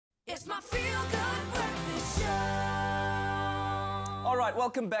It's my feel-good breakfast show. All right,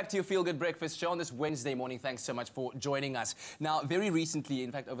 welcome back to your Feel Good Breakfast show on this Wednesday morning. Thanks so much for joining us. Now, very recently,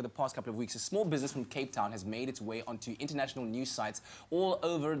 in fact, over the past couple of weeks, a small business from Cape Town has made its way onto international news sites all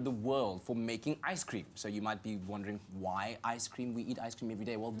over the world for making ice cream. So you might be wondering, why ice cream? We eat ice cream every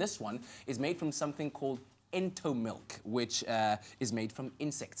day. Well, this one is made from something called EntoMilk, which is made from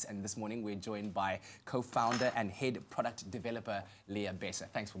insects. And this morning we're joined by co-founder and head product developer Leah Bessa.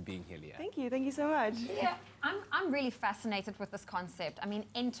 Thanks for being here, Leah. Thank you so much. Yeah, I'm really fascinated with this concept. I mean,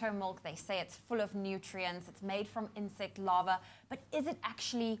 EntoMilk, they say it's full of nutrients, it's made from insect larvae, but is it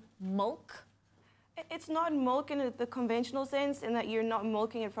actually milk? It's not milk in the conventional sense, in that you're not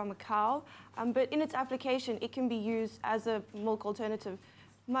milking it from a cow, but in its application, it can be used as a milk alternative,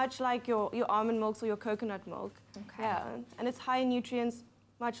 much like your almond milks or your coconut milk. Okay. Yeah, and it's high in nutrients,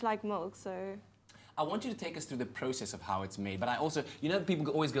 much like milk, so... I want you to take us through the process of how it's made, but I also, you know, people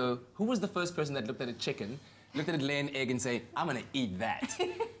always go, who was the first person that looked at a chicken, looked at it lay an egg and say, I'm gonna eat that?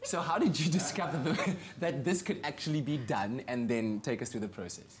 So how did you discover that this could actually be done, and then take us through the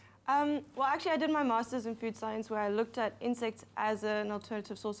process? Well, actually, I did my master's in food science where I looked at insects as an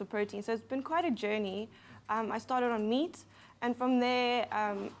alternative source of protein, so it's been quite a journey. I started on meat, and from there,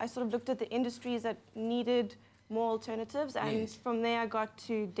 I sort of looked at the industries that needed more alternatives, and Yes. from there I got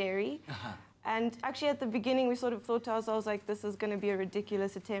to dairy. And actually at the beginning we sort of thought to ourselves, like, this is going to be a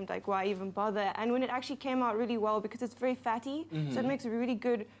ridiculous attempt, like, why even bother? And when it actually came out really well, because it's very fatty, so it makes a really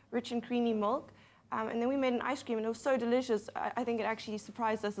good, rich and creamy milk. And then we made an ice cream, and it was so delicious, I think it actually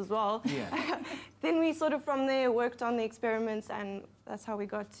surprised us as well. Yeah. Then we sort of from there worked on the experiments, and that's how we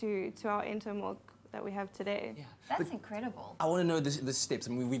got to our EntoMilk that we have today. Yeah. That's incredible. I want to know the steps.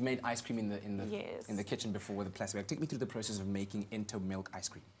 I mean, we've made ice cream Yes. in the kitchen before with a plastic bag. Take me through the process of making EntoMilk ice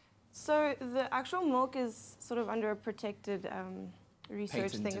cream. So the actual milk is sort of under a protected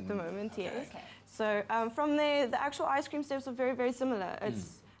research Patent thing at the moment, okay. yes. Okay. So from there, the actual ice cream steps are very, very similar.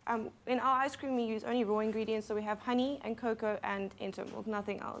 It's in our ice cream, we use only raw ingredients, so we have honey and cocoa and EntoMilk,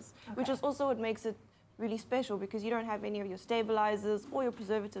 nothing else, which is also what makes it really special, because you don't have any of your stabilizers or your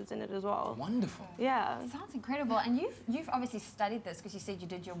preservatives in it as well. Wonderful. Yeah. Sounds incredible. And you've obviously studied this, because you said you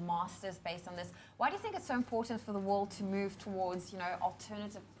did your master's based on this. Why do you think it's so important for the world to move towards, you know,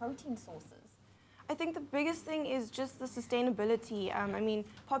 alternative protein sources? I think the biggest thing is just the sustainability. I mean,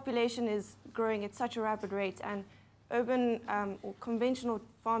 population is growing at such a rapid rate, and urban or conventional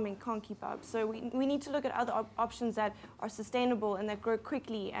farming can't keep up. So we need to look at other options that are sustainable and that grow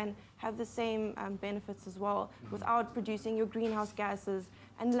quickly and have the same benefits as well, without producing your greenhouse gases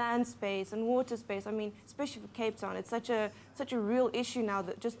and land space and water space. I mean, especially for Cape Town, it's such a real issue now,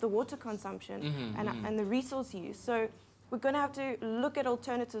 that just the water consumption and the resource use. So we're going to have to look at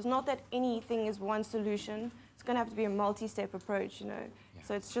alternatives. Not that anything is one solution. It's going to have to be a multi-step approach, you know. Yeah.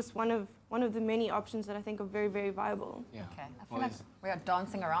 So it's just one of the many options that I think are very, very viable. Yeah. Okay, I feel like we are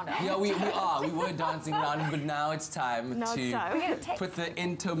dancing around it. Yeah, we are. We were dancing around, but now it's time to put the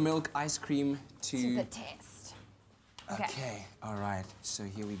EntoMilk ice cream to the test. Okay, all right. So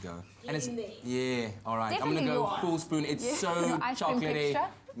here we go. And it's all right. Definitely I'm gonna go full spoon. It's so chocolatey, texture.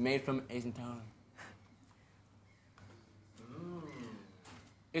 made from Ento.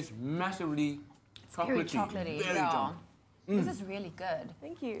 It's massively chocolatey. Very chocolatey. Very yeah. dark. This is really good.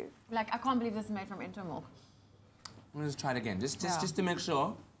 Thank you. Like, I can't believe this is made from EntoMilk. I'm gonna try it again, just to make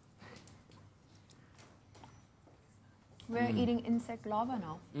sure. We're eating insect larvae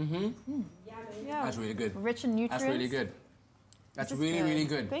now. Yeah. That's really good. Rich in nutrients. That's really good. That's This is really, good. really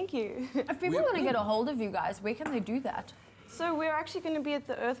good. Thank you. If people want to get a hold of you guys, where can they do that? So we're actually going to be at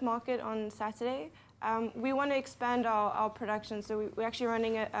the Earth Market on Saturday. We want to expand our production, so we're actually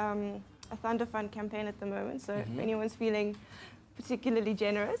running a Thunder Fund campaign at the moment, so if anyone's feeling particularly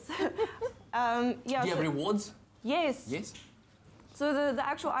generous. Do you have rewards? Yes. Yes. So the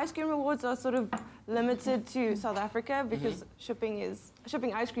actual ice cream rewards are sort of limited to South Africa, because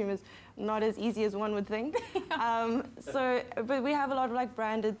shipping ice cream is not as easy as one would think. But we have a lot of like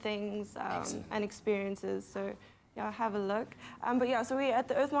branded things and experiences. So yeah, have a look. But yeah, so we're at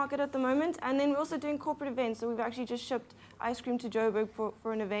the Earth Market at the moment, and then we're also doing corporate events. So we've actually just shipped ice cream to Joburg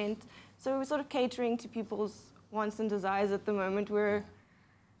for an event. So we're sort of catering to people's wants and desires at the moment. We're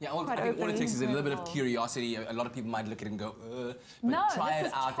Yeah, I think all it takes is a little bit of curiosity. A lot of people might look at it and go, but No, try this it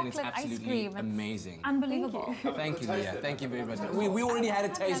is out and it's chocolate ice absolutely cream. It's amazing. Unbelievable. Thank you, Leah. Thank you very much. We already had a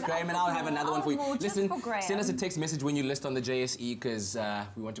taste, Graham, and I'll have another one for you. Oh, just Listen, for Graham. send us a text message when you list on the JSE, because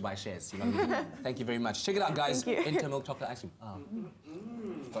we want to buy shares. You know what I mean? Thank you very much. Check it out, guys. Thank you. EntoMilk chocolate ice cream. Oh.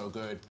 So good.